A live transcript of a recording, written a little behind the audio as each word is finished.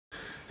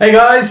Hey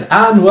guys,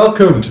 and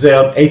welcome. Today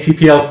on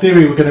ATPL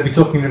Theory we're going to be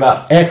talking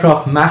about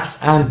aircraft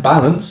mass and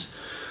balance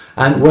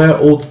and where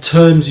all the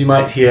terms you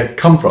might hear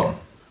come from.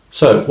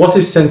 So what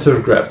is centre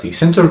of gravity?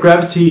 Centre of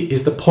gravity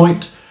is the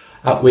point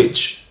at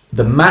which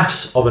the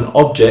mass of an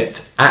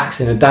object acts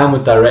in a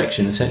downward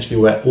direction,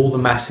 essentially where all the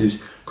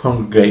masses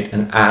congregate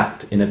and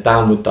act in a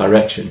downward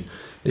direction.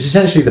 It's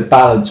essentially the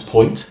balance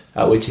point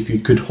at which if you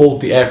could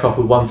hold the aircraft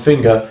with one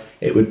finger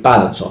it would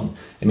balance on.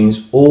 It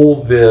means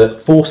all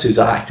the forces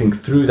are acting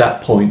through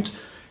that point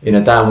in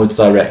a downwards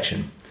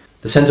direction.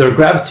 The centre of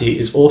gravity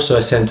is also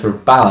a centre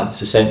of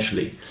balance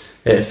essentially.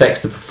 It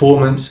affects the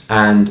performance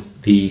and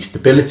the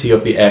stability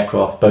of the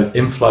aircraft both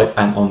in flight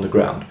and on the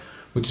ground,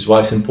 which is why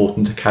it's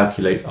important to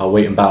calculate our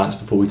weight and balance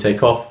before we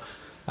take off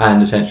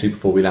and essentially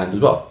before we land as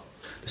well.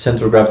 The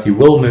centre of gravity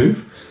will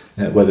move,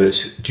 whether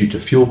it's due to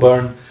fuel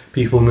burn,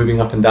 people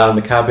moving up and down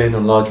the cabin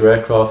on larger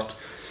aircraft,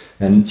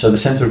 and so the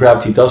centre of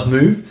gravity does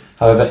move.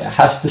 However, it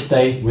has to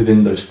stay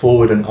within those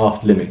forward and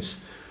aft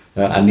limits,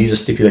 and these are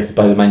stipulated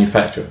by the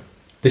manufacturer.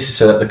 This is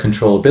so that the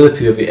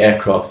controllability of the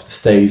aircraft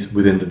stays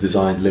within the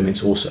designed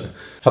limits also.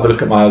 Have a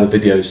look at my other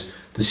videos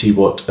to see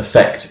what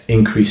effect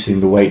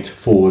increasing the weight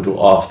forward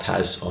or aft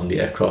has on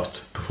the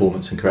aircraft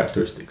performance and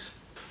characteristics.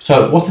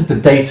 So what is the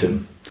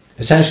datum?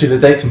 Essentially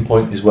the datum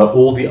point is where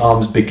all the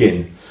arms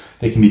begin.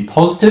 They can be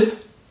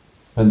positive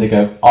when they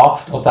go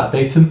aft of that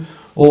datum,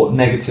 or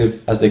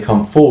negative as they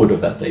come forward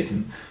of that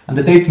datum. And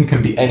the datum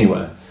can be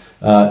anywhere.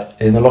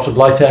 In a lot of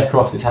light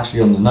aircraft it's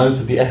actually on the nose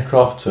of the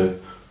aircraft, so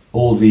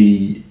all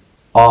the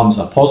arms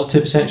are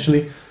positive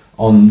essentially.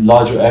 On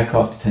larger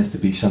aircraft it tends to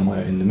be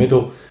somewhere in the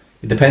middle.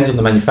 It depends on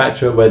the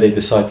manufacturer where they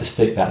decide to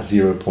stick that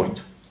 0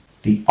 point.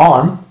 The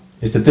arm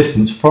is the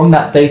distance from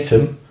that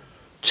datum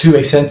to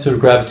a centre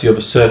of gravity of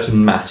a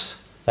certain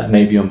mass that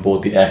may be on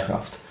board the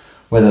aircraft,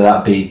 whether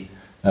that be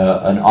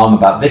an arm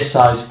about this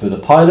size for the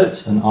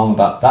pilot, an arm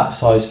about that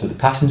size for the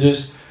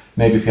passengers,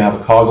 maybe if you have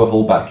a cargo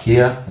hold back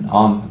here, an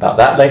arm about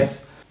that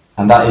length,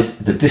 and that is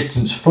the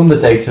distance from the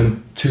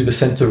datum to the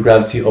centre of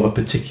gravity of a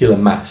particular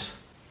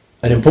mass.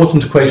 An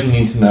important equation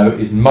you need to know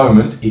is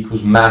moment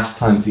equals mass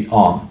times the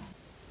arm.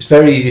 It's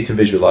very easy to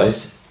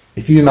visualise.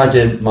 If you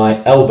imagine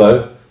my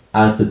elbow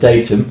as the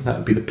datum, that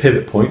would be the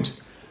pivot point,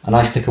 and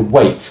I stick a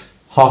weight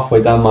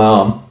halfway down my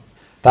arm,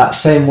 that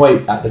same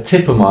weight at the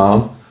tip of my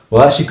arm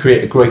will actually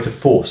create a greater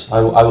force. I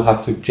will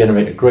have to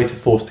generate a greater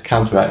force to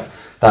counteract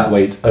that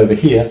weight over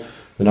here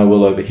than I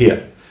will over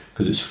here,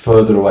 because it's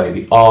further away,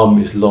 the arm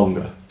is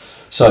longer.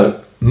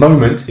 So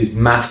moment is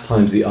mass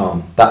times the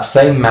arm. That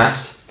same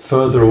mass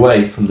further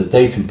away from the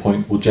datum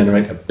point will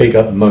generate a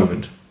bigger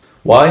moment.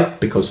 Why?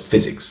 Because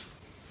physics.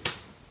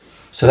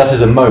 So that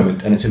is a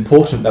moment, and it's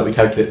important that we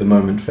calculate the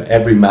moment for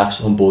every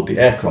mass on board the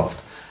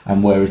aircraft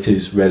and where it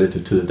is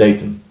relative to the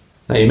datum.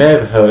 Now you may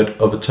have heard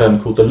of a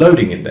term called the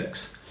loading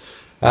index.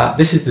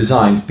 This is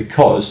designed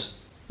because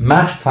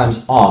mass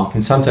times arm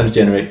can sometimes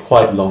generate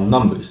quite long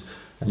numbers,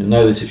 and you'll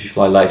know this if you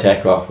fly light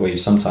aircraft, where you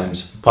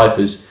sometimes, for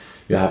pipers,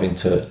 you're having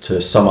to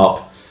sum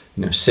up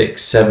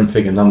 6, 7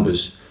 figure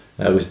numbers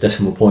with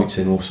decimal points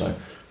in also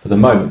for the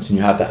moments, and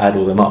you have to add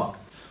all them up.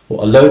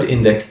 What a load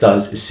index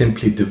does is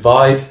simply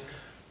divide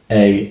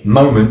a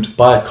moment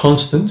by a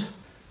constant,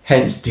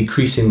 hence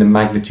decreasing the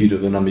magnitude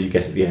of the number you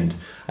get at the end.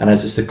 And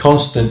as it's the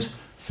constant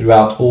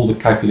throughout all the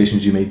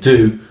calculations you may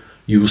do,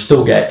 you will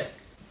still get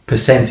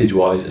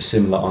percentage-wise a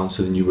similar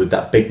answer than you would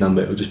that big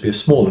number. It will just be a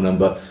smaller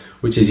number,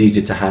 which is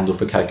easier to handle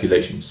for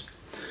calculations.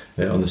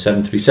 On the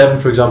 737,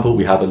 for example,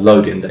 we have a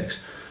load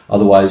index.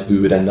 Otherwise, we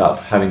would end up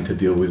having to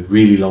deal with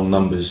really long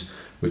numbers,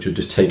 which would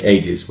just take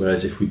ages.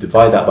 Whereas if we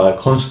divide that by a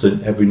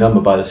constant, every number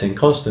by the same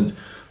constant,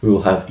 we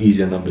will have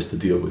easier numbers to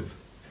deal with.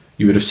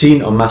 You would have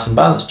seen on mass and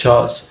balance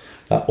charts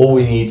that all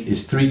we need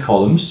is 3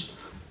 columns: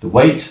 the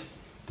weight,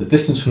 the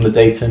distance from the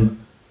datum,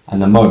 and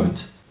the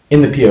moment.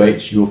 In the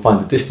POH, you will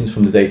find the distance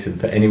from the datum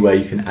for anywhere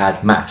you can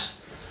add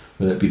mass,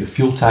 whether it be the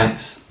fuel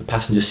tanks, the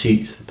passenger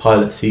seats, the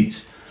pilot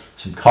seats,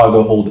 some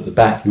cargo hold at the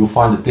back. You will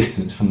find the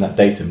distance from that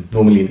datum,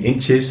 normally in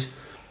inches,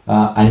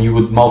 and you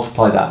would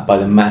multiply that by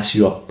the mass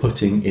you are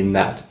putting in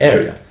that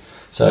area.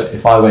 So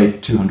if I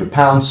weighed 200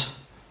 pounds,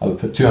 I would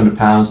put 200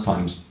 pounds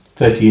times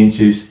 30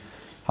 inches,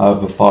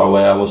 however far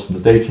away I was from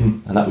the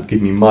datum, and that would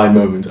give me my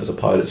moment as a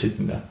pilot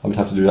sitting there. I would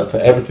have to do that for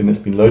everything that's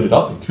been loaded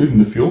up, including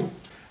the fuel.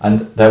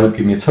 And that would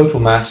give me a total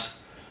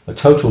mass, a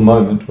total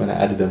moment when I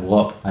added them all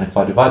up, and if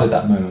I divided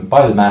that moment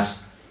by the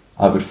mass,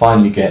 I would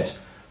finally get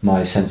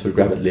my centre of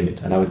gravity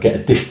limit, and I would get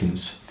a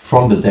distance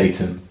from the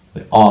datum,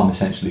 the arm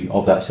essentially,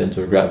 of that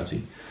centre of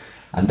gravity.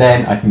 And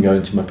then I can go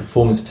into my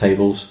performance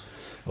tables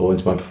or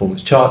into my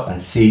performance chart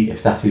and see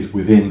if that is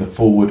within the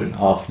forward and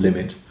aft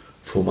limit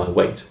for my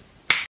weight.